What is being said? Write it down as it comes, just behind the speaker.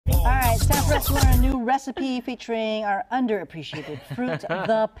Let's learn a new recipe featuring our underappreciated fruit,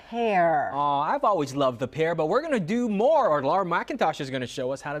 the pear. Oh, I've always loved the pear, but we're going to do more, or Laura McIntosh is going to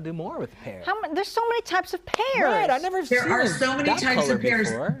show us how to do more with pear. There's so many types of pears. Right, I never seen There are so many types of pears,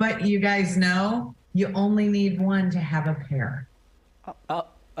 before. but you guys know you only need one to have a pear.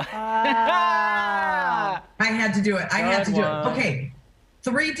 I had to do it. I had to do it. Okay,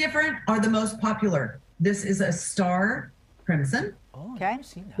 3 different are the most popular. This is a star crimson. Oh, okay.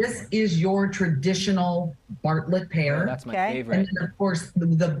 This is your traditional Bartlett pear. Oh, that's my favorite. And then, of course,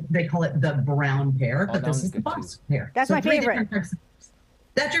 they call it the brown pear, but this is the box pear. That's my favorite.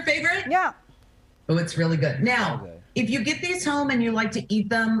 That's your favorite? Yeah. Oh, it's really good. Now, if you get these home and you like to eat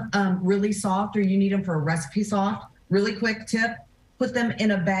them really soft, or you need them for a recipe soft, really quick tip, put them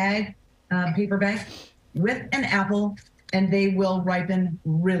in a bag, paper bag, with an apple, and they will ripen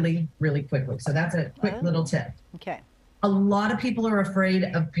really, really quickly. So that's a quick little tip. Okay. A lot of people are afraid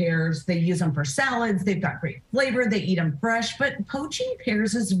of pears. They use them for salads. They've got great flavor. They eat them fresh. But poaching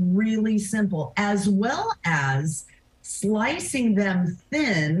pears is really simple, as well as slicing them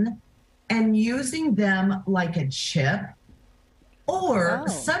thin and using them like a chip, or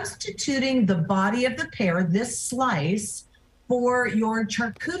substituting the body of the pear, this slice, for your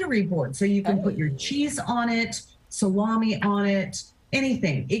charcuterie board. So you can put your cheese on it, salami on it,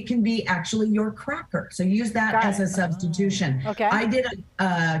 anything. It can be actually your cracker. So use that as a substitution. Okay. I did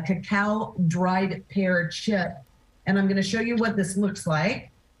a cacao dried pear chip, and I'm going to show you what this looks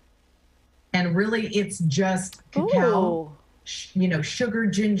like. And really, it's just cacao, sugar,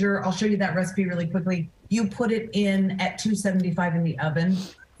 ginger. I'll show you that recipe really quickly. You put it in at 275 in the oven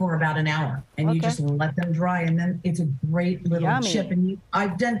for about an hour, and you just let them dry, and then it's a great little chip. And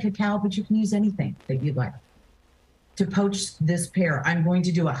I've done cacao, but you can use anything that you'd like. To poach this pear, I'm going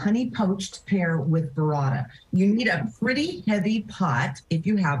to do a honey poached pear with burrata. You need a pretty heavy pot if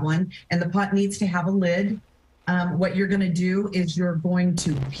you have one, and the pot needs to have a lid. What you're going to do is you're going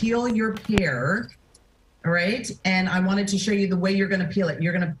to peel your pear, all right? And I wanted to show you the way you're going to peel it.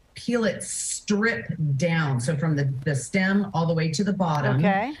 You're going to peel it strip down, so from the stem all the way to the bottom.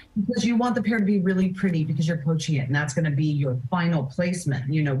 Okay. Because you want the pear to be really pretty, because you're poaching it, and that's going to be your final placement,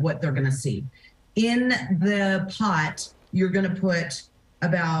 what they're going to see. In the pot, you're going to put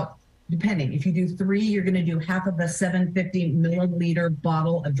about, depending, if you do 3, you're going to do half of a 750 milliliter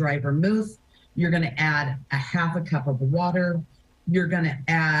bottle of dry vermouth. You're going to add a half a cup of water. You're going to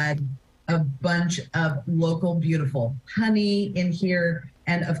add a bunch of local beautiful honey in here.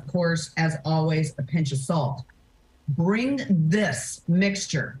 And of course, as always, a pinch of salt. Bring this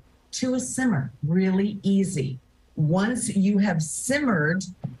mixture to a simmer, really easy. Once you have simmered,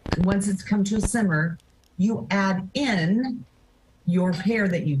 once it's come to a simmer, you add in your pear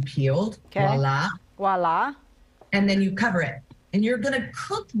that you peeled. Voila. Voila. And then you cover it. And you're going to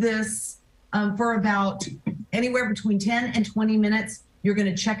cook this for about anywhere between 10 and 20 minutes. You're going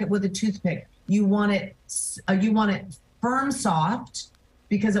to check it with a toothpick. You want it firm soft,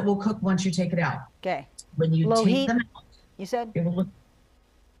 because it will cook once you take it out. Okay. When you low take heat, them out, you said? It will look.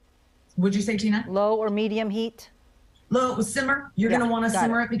 What'd you say, Tina? Low or medium heat? Low simmer. You're going to want to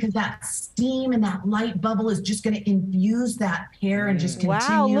simmer it, because that steam and that light bubble is just going to infuse that pear and just continue.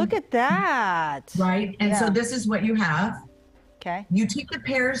 Wow, look at that. Right? And so this is what you have. Okay. You take the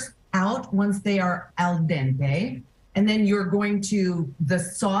pears out once they are al dente, and then you're going to, the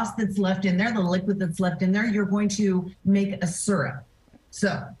sauce that's left in there, the liquid that's left in there, you're going to make a syrup.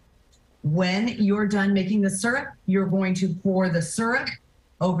 So when you're done making the syrup, you're going to pour the syrup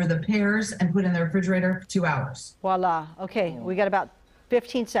over the pears and put in the refrigerator for 2 hours. Voila. Okay, we got about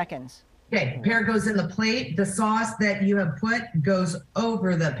 15 seconds. Okay, pear goes in the plate. The sauce that you have put goes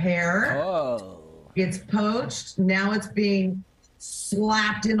over the pear. Oh. It's poached. Now it's being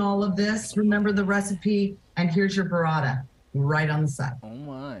slapped in all of this. Remember the recipe, and here's your burrata right on the side. Oh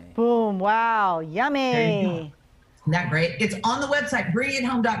my. Boom, wow, yummy. Isn't that great? It's on the website,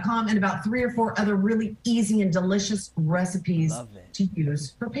 bringithome.com, and about 3 or 4 other really easy and delicious recipes to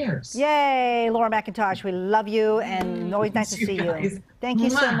use for pears. Yay, Laura McIntosh, we love you, and always nice to see you. Thank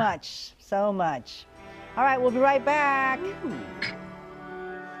you so much, so much. All right, we'll be right back.